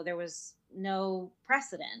so there was no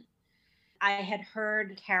precedent. I had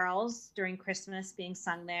heard carols during Christmas being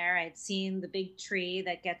sung there. I had seen the big tree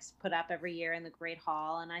that gets put up every year in the Great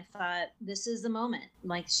Hall. And I thought, this is the moment.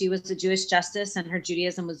 She was a Jewish justice, and her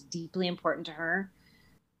Judaism was deeply important to her.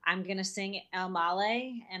 I'm going to sing El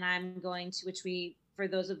Male, and I'm going to, for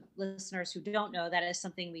those of listeners who don't know, that is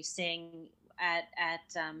something we sing at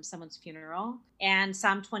someone's funeral, and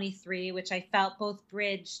Psalm 23, which I felt both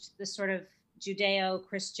bridged the sort of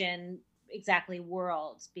Judeo-Christian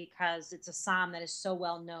world, because it's a psalm that is so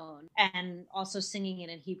well known, and also singing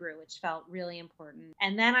it in Hebrew, which felt really important.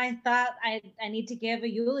 And then I thought I need to give a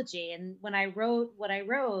eulogy. And when I wrote what I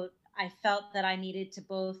wrote, I felt that I needed to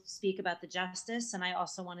both speak about the justice, and I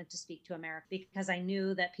also wanted to speak to America, because I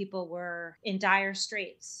knew that people were in dire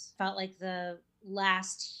straits. Felt like the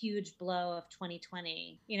last huge blow of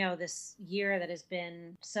 2020, this year that has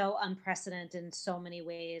been so unprecedented in so many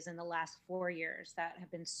ways, in the last 4 years that have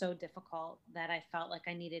been so difficult, that I felt like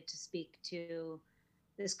I needed to speak to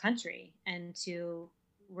this country and to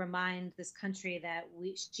remind this country that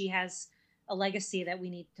she has a legacy that we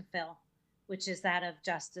need to fill, which is that of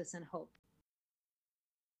justice and hope.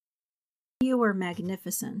 You were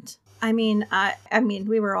magnificent. I mean,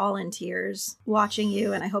 we were all in tears watching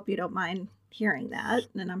you, and I hope you don't mind hearing that.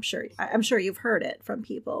 And I'm sure you've heard it from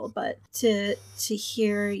people, but to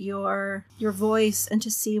hear your voice and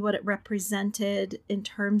to see what it represented in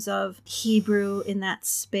terms of Hebrew in that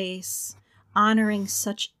space, honoring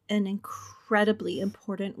such an incredibly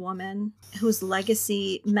important woman whose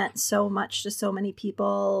legacy meant so much to so many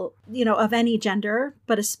people, of any gender,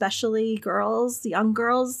 but especially girls, young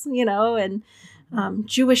girls, and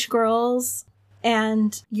Jewish girls,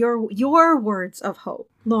 and your words of hope,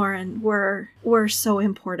 Lauren, were so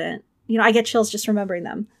important. You know, I get chills just remembering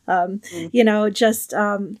them. You know, just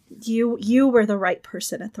you were the right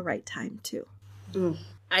person at the right time too.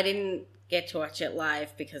 I didn't get to watch it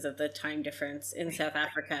live because of the time difference in South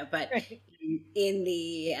Africa, but in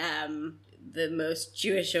the most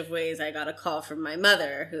Jewish of ways, I got a call from my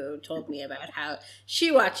mother who told me about how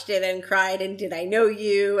she watched it and cried and did I know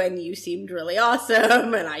you, and you seemed really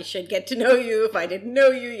awesome and I should get to know you if I didn't know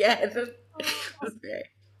you yet. It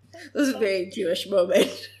was a very Jewish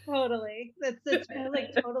moment. Totally. That's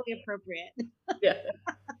like totally appropriate.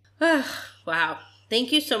 Yeah. Wow.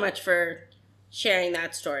 Thank you so much for sharing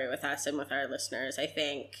that story with us and with our listeners. I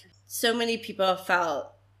think so many people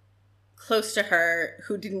felt close to her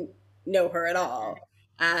who didn't know her at all.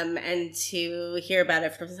 And to hear about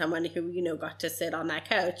it from someone who, you know, got to sit on that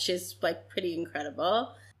couch is like pretty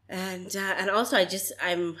incredible. And also as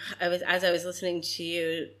I was listening to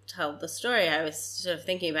you tell the story, I was sort of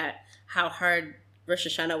thinking about how hard Rosh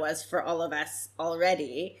Hashanah was for all of us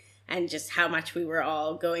already, and just how much we were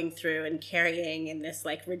all going through and carrying in this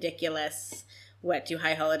like ridiculous, what do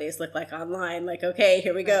high holidays look like online? Like, okay,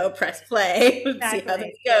 here we go, press play, see how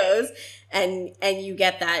this goes. And you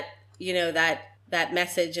get that, you know, that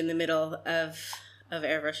message in the middle of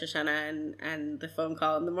Erev Rosh Hashanah and the phone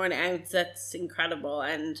call in the morning. And that's incredible.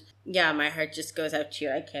 And yeah, my heart just goes out to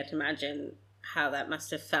you. I can't imagine how that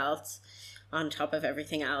must have felt on top of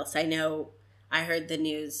everything else. I know I heard the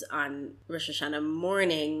news on Rosh Hashanah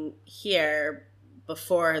morning here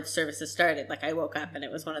before the services started. Like, I woke up and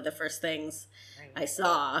it was one of the first things I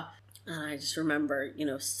saw. And I just remember, you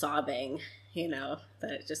know, sobbing, you know,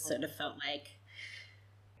 that it just sort of felt like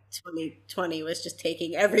 2020 was just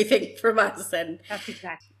taking everything from us. And that's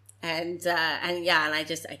exactly. And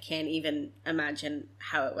I can't even imagine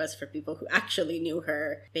how it was for people who actually knew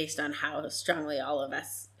her, based on how strongly all of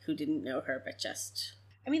us who didn't know her, but just.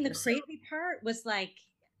 I mean, the crazy part was like,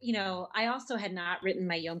 you know, I also had not written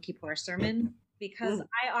my Yom Kippur sermon because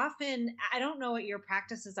I don't know what your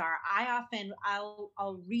practices are.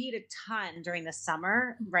 I'll read a ton during the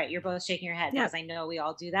summer, right? You're both shaking your head because I know we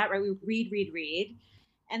all do that, right? We read.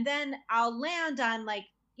 And then I'll land on like,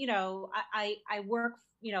 you know, I work,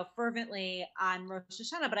 you know, fervently on Rosh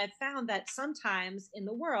Hashanah, but I've found that sometimes in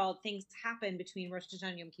the world, things happen between Rosh Hashanah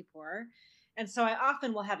and Yom Kippur. And so I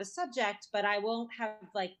often will have a subject, but I won't have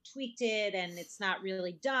like tweaked it and it's not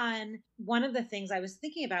really done. One of the things I was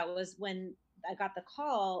thinking about was when I got the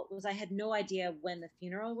call was I had no idea when the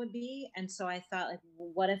funeral would be. And so I thought, like,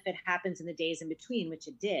 well, what if it happens in the days in between, which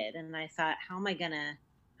it did. And I thought, how am I going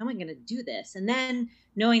to do this? And then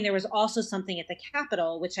knowing there was also something at the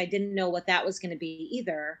Capitol, which I didn't know what that was going to be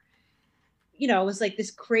either. You know, it was like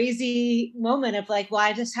this crazy moment of like, well,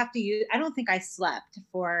 I just have to I don't think I slept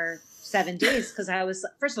for 7 days because I was,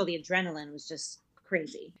 first of all, the adrenaline was just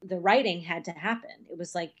crazy. The writing had to happen. It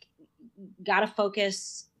was like, got to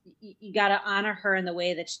focus. You got to honor her in the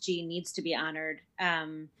way that she needs to be honored.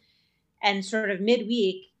 And sort of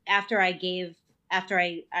midweek after I did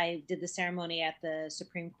the ceremony at the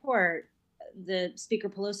Supreme Court, the Speaker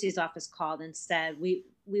Pelosi's office called and said, we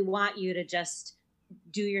want you to just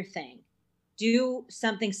do your thing. Do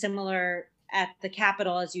something similar at the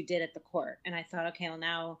Capitol as you did at the court. And I thought, okay, well,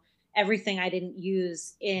 now everything I didn't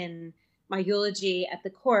use in my eulogy at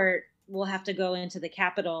the court will have to go into the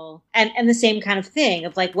Capitol. And the same kind of thing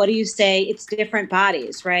of like, what do you say? It's different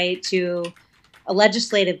bodies, right? To a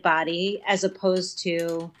legislative body as opposed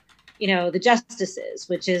to, you know, the justices,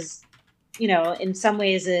 which is, you know, in some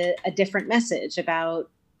ways a different message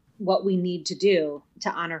about what we need to do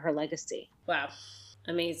to honor her legacy. Wow.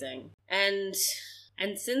 Amazing. And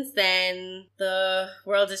since then, the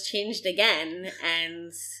world has changed again.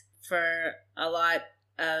 And for a lot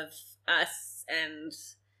of us and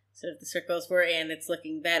sort of the circles we're in, it's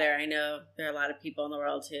looking better. I know there are a lot of people in the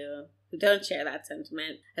world who don't share that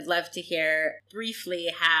sentiment. I'd love to hear briefly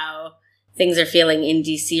how things are feeling in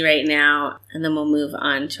DC right now, and then we'll move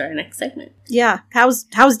on to our next segment. Yeah. How's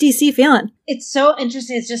DC feeling? It's so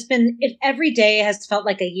interesting. It's just been, every day has felt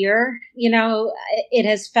like a year. You know, it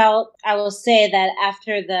has felt, I will say that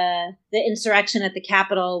after the insurrection at the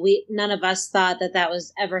Capitol, none of us thought that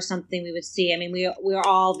was ever something we would see. I mean, we are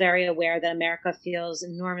all very aware that America feels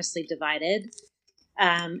enormously divided.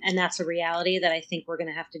 And that's a reality that I think we're going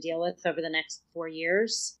to have to deal with over the next 4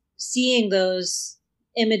 years. Seeing those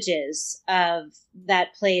images of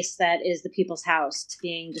that place that is the People's House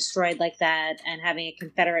being destroyed like that and having a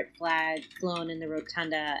Confederate flag flown in the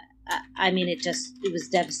rotunda. I mean, it was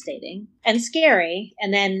devastating and scary.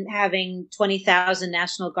 And then having 20,000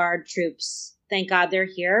 National Guard troops thank God they're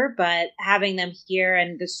here, but having them here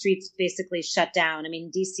and the streets basically shut down. I mean,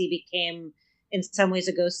 DC became in some ways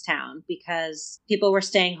a ghost town because people were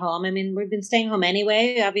staying home. I mean, we've been staying home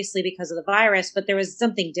anyway, obviously because of the virus, but there was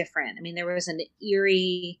something different. I mean, there was an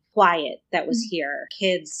eerie quiet that was here.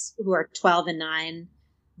 Kids who are 12 and 9,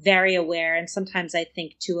 very aware, and sometimes I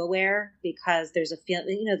think too aware, because there's a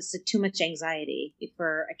feeling, there's too much anxiety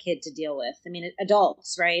for a kid to deal with. I mean,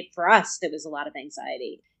 adults, right? For us, there was a lot of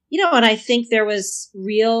anxiety. And I think there was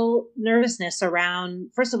real nervousness around,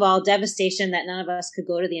 first of all, devastation that none of us could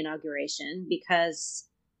go to the inauguration because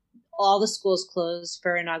all the schools closed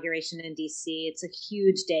for inauguration in DC. It's a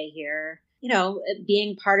huge day here.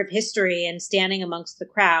 Being part of history and standing amongst the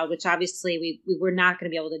crowd, which obviously we were not going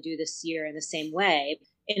to be able to do this year in the same way.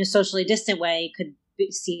 In a socially distant way, you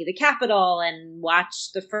could see the Capitol and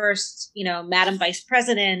watch the first, Madam Vice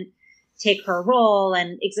President take her role.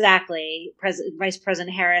 And exactly, Vice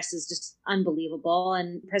President Harris is just unbelievable,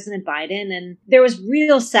 and President Biden. And there was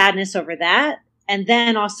real sadness over that. And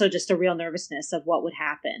then also just a real nervousness of what would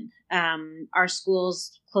happen. Our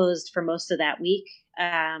schools closed for most of that week.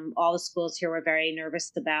 All the schools here were very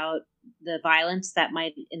nervous about the violence that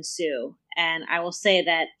might ensue. And I will say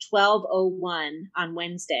that 12:01 on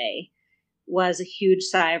Wednesday was a huge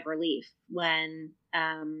sigh of relief when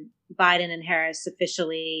Biden and Harris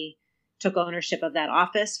officially took ownership of that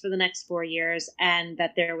office for the next 4 years, and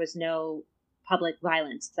that there was no public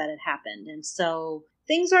violence that had happened. And so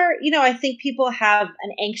things are, I think people have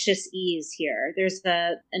an anxious ease here. There's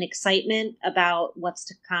an excitement about what's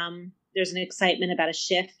to come. There's an excitement about a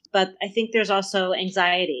shift, but I think there's also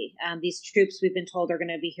anxiety. These troops, we've been told, are going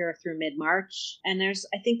to be here through mid-March. And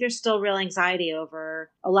I think there's still real anxiety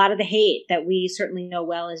over a lot of the hate that we certainly know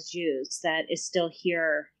well as Jews that is still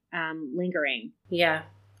here lingering. Yeah.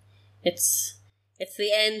 It's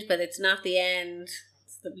the end, but it's not the end.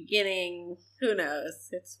 It's the beginning. Who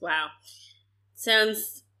knows? Wow.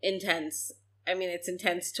 Sounds intense. I mean, it's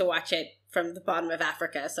intense to watch it from the bottom of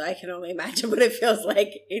Africa, so I can only imagine what it feels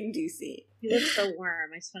like in DC. You look so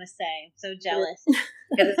warm, I just want to say. I'm so jealous.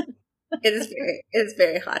 It is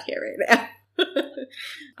very hot here right now.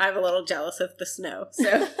 I'm a little jealous of the snow,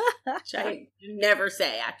 so which I never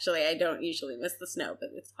say, actually. I don't usually miss the snow, but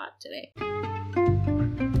it's hot today.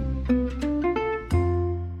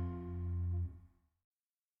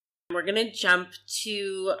 We're going to jump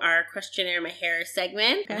to our questionnaire my hair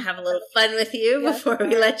segment and have a little fun with you before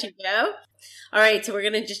we let you go. All right, so we're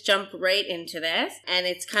going to just jump right into this. And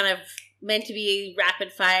it's kind of meant to be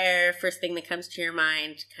rapid fire, first thing that comes to your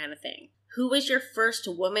mind kind of thing. Who was your first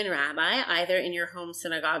woman rabbi, either in your home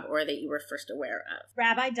synagogue or that you were first aware of?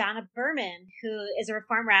 Rabbi Donna Berman, who is a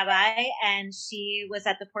Reform rabbi, and she was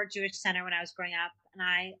at the Port Jewish Center when I was growing up, and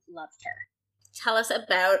I loved her. Tell us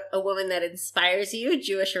about a woman that inspires you,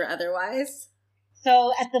 Jewish or otherwise.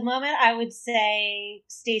 So at the moment, I would say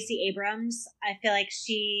Stacey Abrams. I feel like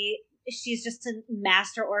she's just a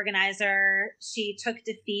master organizer. She took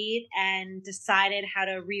defeat and decided how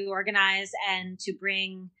to reorganize and to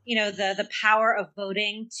bring, the power of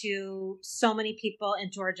voting to so many people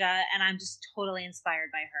in Georgia. And I'm just totally inspired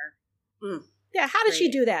by her. Yeah, how did she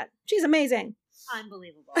do that? She's amazing.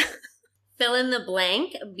 Unbelievable. Fill in the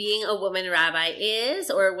blank. Being a woman rabbi is,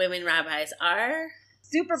 or women rabbis are.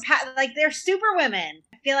 They're super women.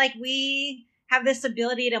 I feel like we have this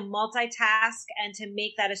ability to multitask and to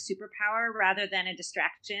make that a superpower rather than a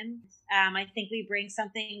distraction. I think we bring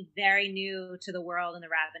something very new to the world in the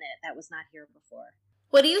rabbinate that was not here before.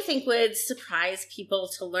 What do you think would surprise people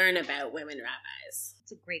to learn about women rabbis?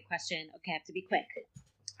 It's a great question. Okay, I have to be quick.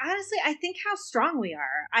 Honestly, I think how strong we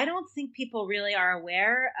are. I don't think people really are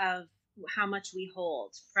aware of how much we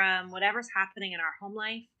hold, from whatever's happening in our home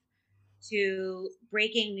life to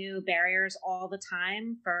breaking new barriers all the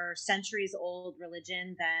time for centuries old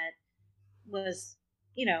religion that was,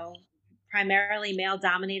 primarily male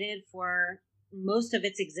dominated for most of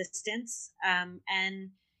its existence, and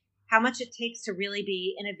how much it takes to really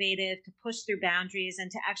be innovative, to push through boundaries,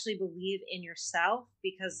 and to actually believe in yourself,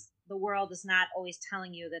 because the world is not always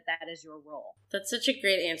telling you that that is your role. That's such a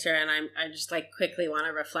great answer, and I just quickly want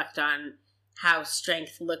to reflect on how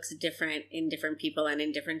strength looks different in different people and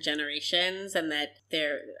in different generations, and that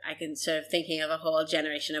I can sort of thinking of a whole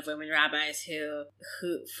generation of women rabbis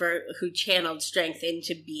who channeled strength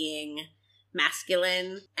into being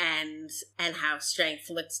masculine, and how strength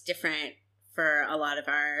looks different for a lot of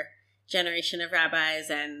our generation of rabbis,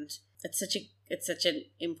 and it's such an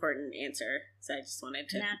important answer. So I just wanted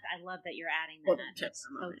to. And I love that you're adding that. That's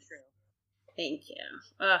so true. Thank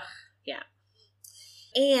you. Yeah.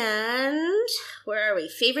 And where are we?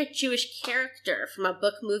 Favorite Jewish character from a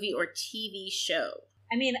book, movie, or TV show?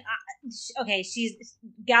 I mean, okay, she's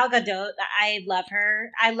Gal Gadot. I love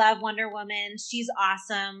her. I love Wonder Woman. She's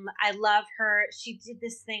awesome. I love her. She did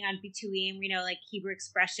this thing on Bituim, like Hebrew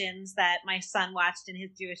expressions that my son watched in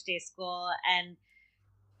his Jewish day school. And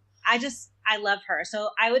I love her. So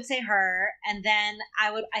I would say her. And then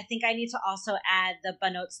I think I need to also add the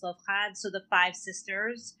Banot Tzlofchad, so the 5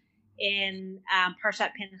 sisters in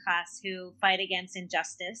Parshat Pinchas who fight against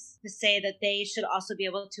injustice, to say that they should also be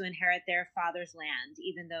able to inherit their father's land,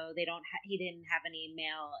 even though he didn't have any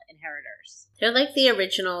male inheritors. They're like the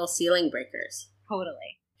original ceiling breakers.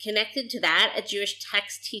 Totally. Connected to that, a Jewish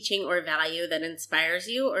text, teaching, or value that inspires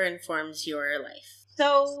you or informs your life.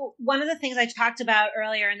 So one of the things I talked about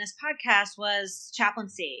earlier in this podcast was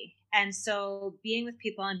chaplaincy. And so being with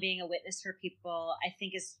people and being a witness for people, I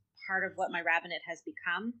think, is part of what my rabbinate has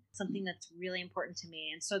become, something that's really important to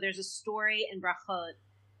me. And so there's a story in Brachot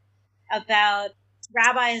about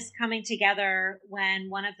rabbis coming together when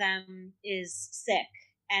one of them is sick.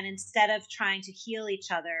 And instead of trying to heal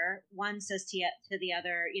each other, one says to the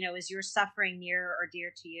other, is your suffering near or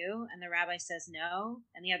dear to you? And the rabbi says no.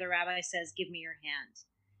 And the other rabbi says, give me your hand.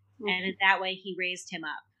 Mm-hmm. And in that way, he raised him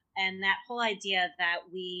up. And that whole idea that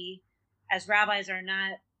we, as rabbis,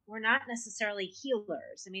 we're not necessarily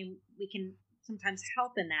healers. I mean, we can sometimes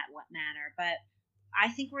help in that manner, but I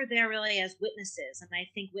think we're there really as witnesses. And I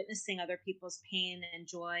think witnessing other people's pain and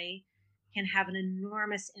joy can have an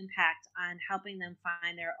enormous impact on helping them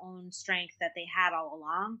find their own strength that they had all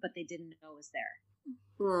along, but they didn't know was there.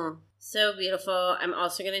 So beautiful. I'm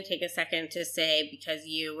also going to take a second to say, because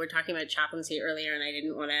you were talking about chaplaincy earlier and I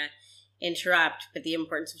didn't want to interrupt, but the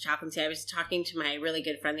importance of chaplaincy. I was talking to my really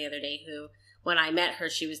good friend the other day who, when I met her,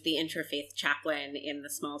 she was the interfaith chaplain in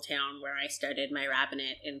the small town where I started my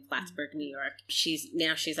rabbinate in Plattsburgh, New York. She's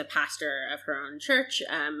a pastor of her own church,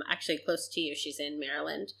 actually close to you. She's in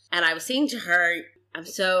Maryland. And I was saying to her, I'm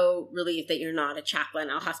so relieved that you're not a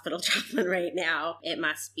hospital chaplain right now. It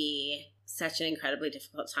must be such an incredibly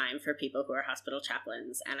difficult time for people who are hospital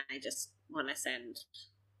chaplains. And I just want to send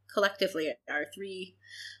collectively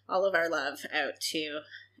all of our love out to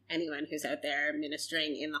anyone who's out there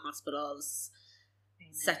ministering in the hospitals.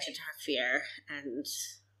 Amen. Such a tough year, and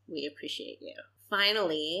we appreciate you.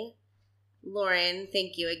 Finally, Lauren,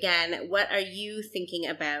 thank you again. What are you thinking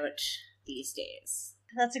about these days?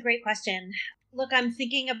 That's a great question. Look, I'm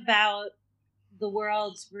thinking about the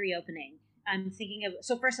world's reopening.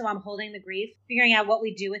 So first of all, I'm holding the grief, figuring out what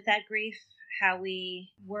we do with that grief, how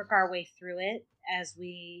we work our way through it as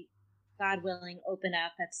we, God willing, open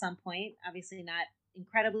up at some point. Obviously not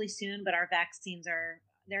incredibly soon, but our vaccines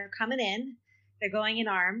they're coming in. They're going in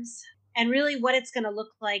arms. And really what it's going to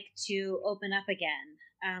look like to open up again.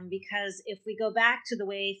 Because if we go back to the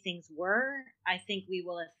way things were, I think we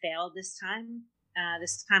will have failed this time.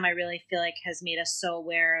 This time I really feel like has made us so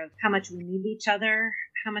aware of how much we need each other,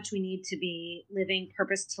 how much we need to be living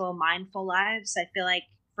purposeful, mindful lives. I feel like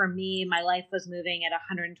for me, my life was moving at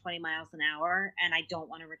 120 miles an hour, and I don't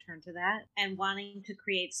want to return to that. And wanting to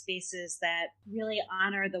create spaces that really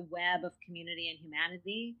honor the web of community and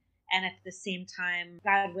humanity, and at the same time,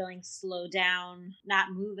 God willing, slow down,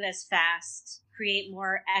 not move as fast, create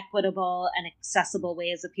more equitable and accessible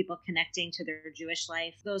ways of people connecting to their Jewish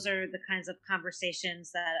life. Those are the kinds of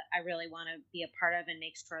conversations that I really want to be a part of and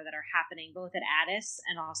make sure that are happening both at Addis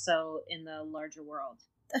and also in the larger world.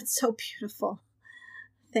 That's so beautiful.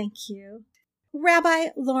 Thank you.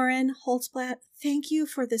 Rabbi Lauren Holtzblatt, thank you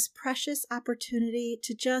for this precious opportunity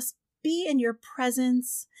to just be in your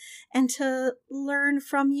presence and to learn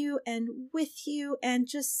from you and with you and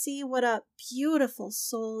just see what a beautiful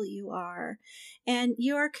soul you are. And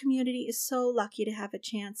your community is so lucky to have a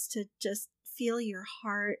chance to just feel your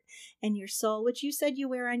heart and your soul, which you said you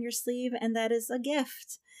wear on your sleeve, and that is a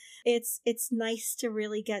gift. It's nice to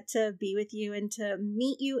really get to be with you and to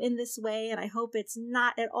meet you in this way. And I hope it's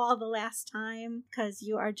not at all the last time, because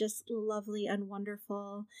you are just lovely and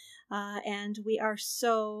wonderful. And we are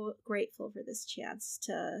so grateful for this chance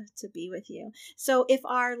to be with you. So if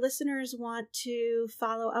our listeners want to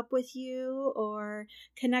follow up with you or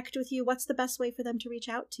connect with you, what's the best way for them to reach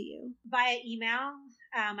out to you? Via email.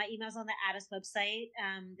 My email's on the Addis website.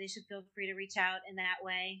 They should feel free to reach out in that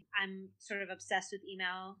way. I'm sort of obsessed with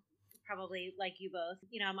email, probably like you both.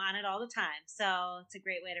 I'm on it all the time. So it's a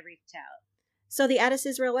great way to reach out. So the Addis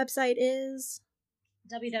Israel website is?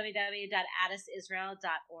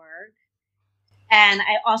 www.addisisrael.org. And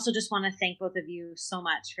I also just want to thank both of you so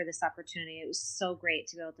much for this opportunity. It was so great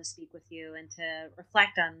to be able to speak with you and to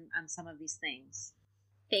reflect on some of these things.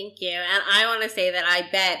 Thank you. And I want to say that I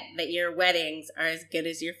bet that your weddings are as good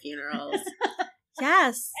as your funerals.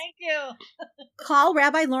 Yes. Thank you. Call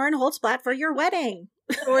Rabbi Lauren Holtzblatt for your wedding.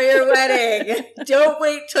 For your wedding. Don't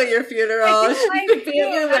wait till your funeral. She could be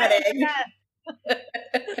at your wedding.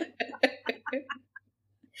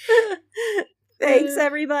 Thanks,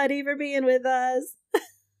 everybody, for being with us.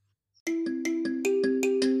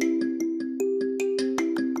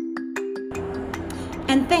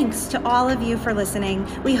 And thanks to all of you for listening.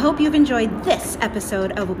 We hope you've enjoyed this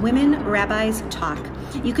episode of Women Rabbis Talk.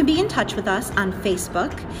 You can be in touch with us on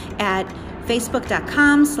Facebook at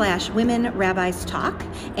facebook.com/Women Rabbis Talk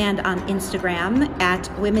and on Instagram at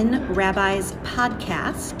Women Rabbis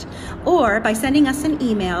Podcast, or by sending us an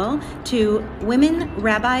email to Women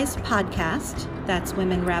Rabbis Podcast, that's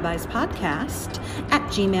Women Rabbis Podcast, at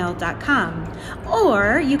gmail.com.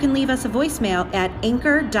 Or you can leave us a voicemail at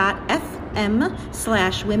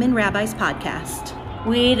anchor.fm/Women Rabbis Podcast.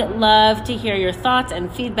 We'd love to hear your thoughts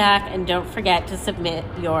and feedback, and don't forget to submit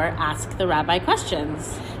your Ask the Rabbi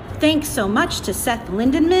questions. Thanks so much to Seth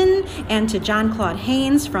Lindenman and to John Claude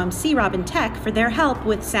Haynes from C. Robin Tech for their help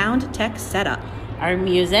with sound tech setup. Our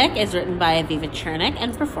music is written by Aviva Chernick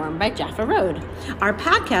and performed by Jaffa Road. Our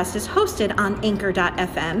podcast is hosted on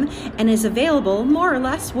anchor.fm and is available more or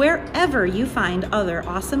less wherever you find other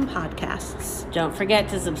awesome podcasts. Don't forget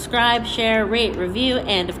to subscribe, share, rate, review,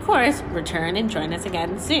 and of course, return and join us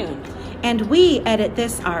again soon. And we edit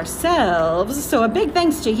this ourselves, so a big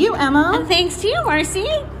thanks to you, Emma. And thanks to you, Marcy.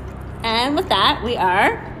 And with that, we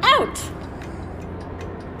are out.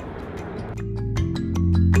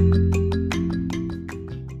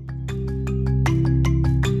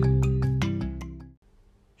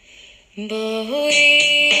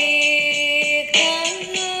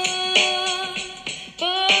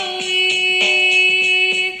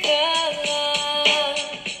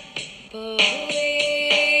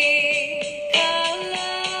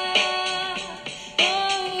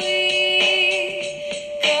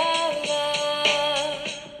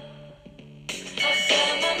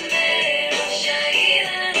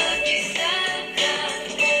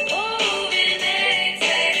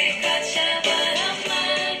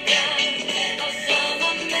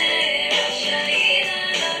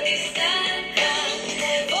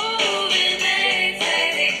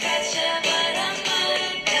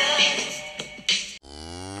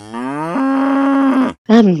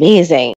 Amazing.